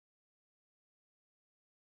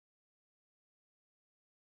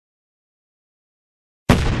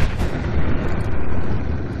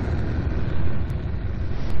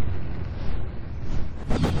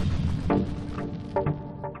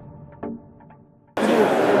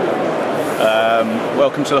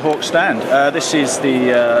Welcome to the Hawke stand. This is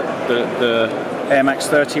the Air Max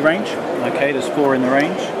 30 range. Okay, there's 4 in the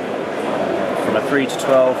range, from a 3 to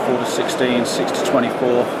 12, 4 to 16, 6 to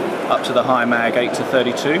 24, up to the high mag 8 to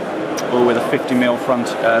 32, all with a 50mm front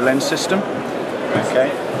lens system. Okay,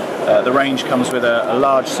 the range comes with a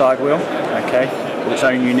large side wheel. Okay, with its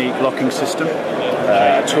own unique locking system.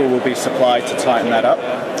 A tool will be supplied to tighten that up.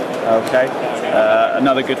 Okay.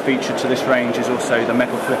 Another good feature to this range is also the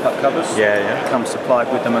metal flip-up covers. It comes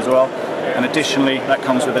supplied with them as well. And additionally, that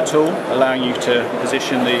comes with a tool allowing you to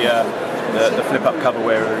position the flip-up cover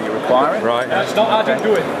wherever you require it. Right. It's not hard to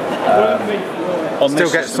do it. Still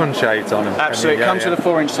get sunshades on them. Absolutely. It comes with a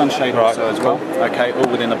 4-inch sunshade also as well. Okay, all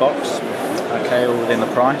within the box. Okay, all within the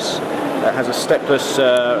price. It has a stepless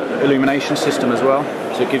illumination system as well,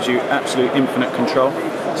 so it gives you absolute infinite control.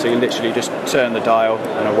 So you literally just turn the dial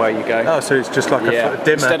and away you go. Oh, so it's just like a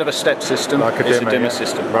dimmer? Instead of a step system, like it's a dimmer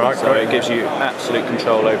system. Right, so it gives you absolute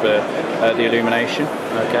control over the illumination.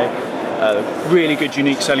 Okay. Really good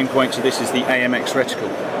unique selling point to this is the AMX reticle.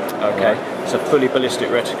 Okay, it's a fully ballistic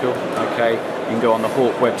reticle. Okay, you can go on the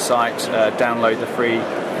Hawke website, download the free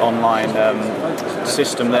online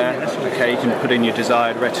system there. Okay, you can put in your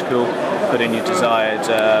desired reticle, put in your desired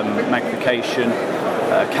magnification,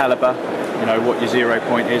 caliber. You know what your 0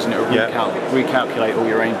 point is, and it will recalculate all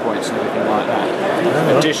your aim points and everything like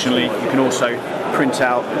that. Additionally, you can also print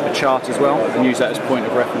out a chart as well and use that as point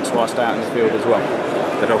of reference whilst out in the field as well.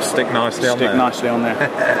 That'll stick nicely on there,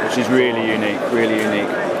 which is really unique, really unique.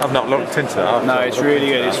 I've not looked into that. No, it's really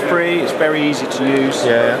good. It's free, it's very easy to use,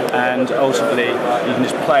 and ultimately you can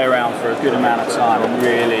just play around for a good amount of time and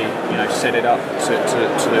really, set it up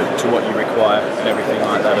to what you require and everything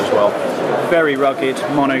like that as well. Very rugged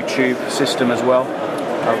monotube system as well.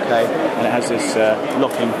 Okay, and it has this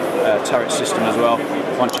locking turret system as well.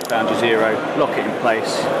 Once you've found your 0, lock it in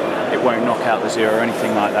place. It won't knock out the 0 or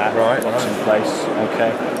anything like that. Locks in place.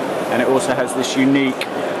 Okay, and it also has this unique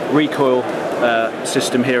recoil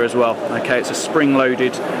system here as well. Okay, it's a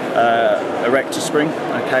spring-loaded erector spring.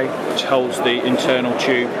 Okay, which holds the internal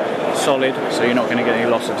tube solid, so you're not going to get any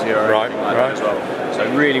loss of 0 or anything like that as well. So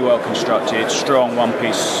really well constructed, strong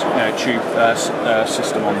one-piece tube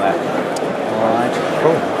system on there. All right.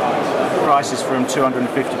 Cool. Price is from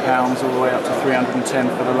 £250 all the way up to £310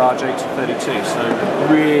 for the large 8 to 32. So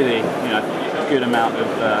really, good amount of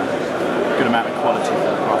quality for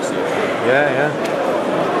the price that you're paying. Yeah.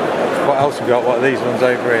 What else have we got? What are these ones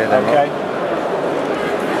over here then? Okay.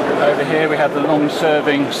 Over here we have the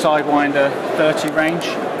long-serving Sidewinder 30 range.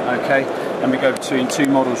 Okay, and we go between 2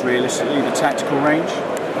 models realistically. The tactical range,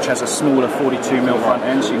 which has a smaller 42mm front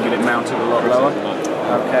end, so you can get it mounted a lot lower.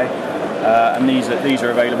 Okay, and these are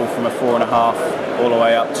available from a 4.5 all the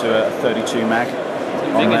way up to a 32 mag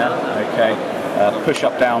on there. Okay,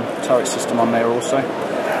 push-up down turret system on there also.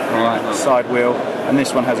 All right, side wheel, and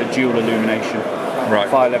this one has a dual illumination.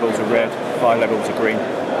 5 levels of red, 5 levels of green,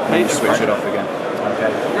 and you switch it off again.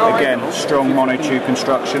 Okay. Again, strong monotube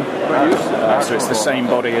construction, so it's the same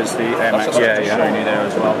body as the Air Max I've shown you there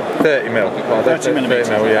as well. 30mm. 30mm,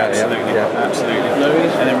 absolutely.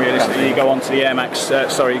 And then realistically, you go on to the Air Max.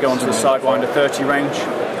 You go on to the Sidewinder 30 range.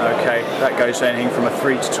 Okay, that goes anything from a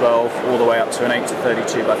 3 to 12 all the way up to an 8 to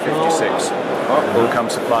 32 by 56. All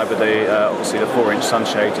comes supplied with the obviously the 4-inch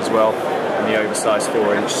sunshade as well, and the oversized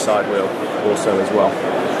 4-inch side wheel also as well.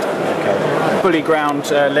 Okay. Fully ground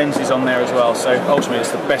lenses on there as well, so ultimately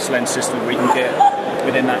it's the best lens system we can get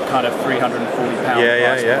within that kind of £340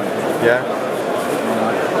 price point.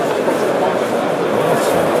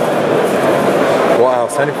 What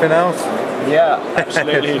else? Anything else? Yeah,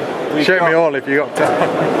 absolutely. Show me all if you got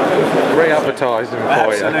time. Re-advertise them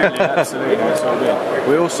for you. Absolutely. That's all good.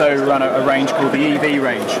 We also run a range called the EV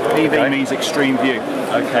range. EV means extreme view.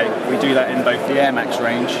 Okay, we do that in both the Air Max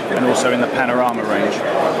range and also in the Panorama range.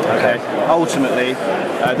 Okay, ultimately,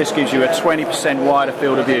 this gives you a 20% wider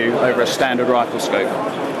field of view over a standard rifle scope.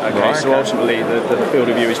 Okay, so ultimately the field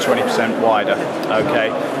of view is 20% wider. Okay,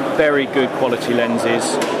 very good quality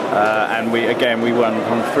lenses, and we run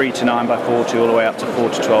from 3 to 9 by 40 all the way up to 4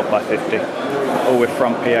 to 12 by 50. All with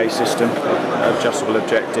front PA system, adjustable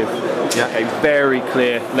objective. A very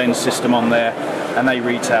clear lens system on there, and they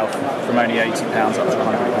retail from only £80 up to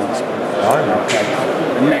 £100. Okay.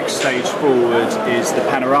 The next stage forward is the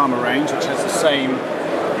Panorama range, which has the same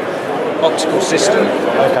optical system.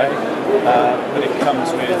 Okay. But it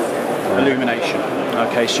comes with illumination.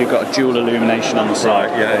 Okay, so you've got a dual illumination on the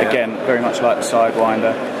side. Again, very much like the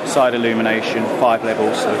Sidewinder. Side illumination, 5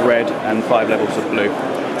 levels of red and 5 levels of blue.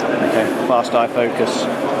 Okay, fast eye focus.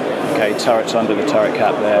 Okay, turrets under the turret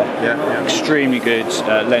cap there. Extremely good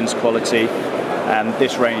lens quality. and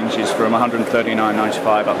this range is from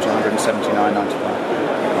 139.95 up to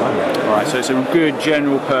 179.95. Alright, so it's a good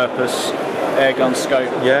general purpose airgun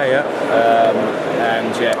scope. Yeah.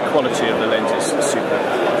 And yeah, quality of the lens is superb.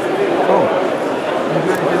 Cool.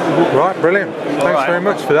 Right, brilliant. Thanks very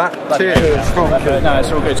much for that. Cheers. No,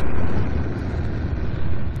 it's all good.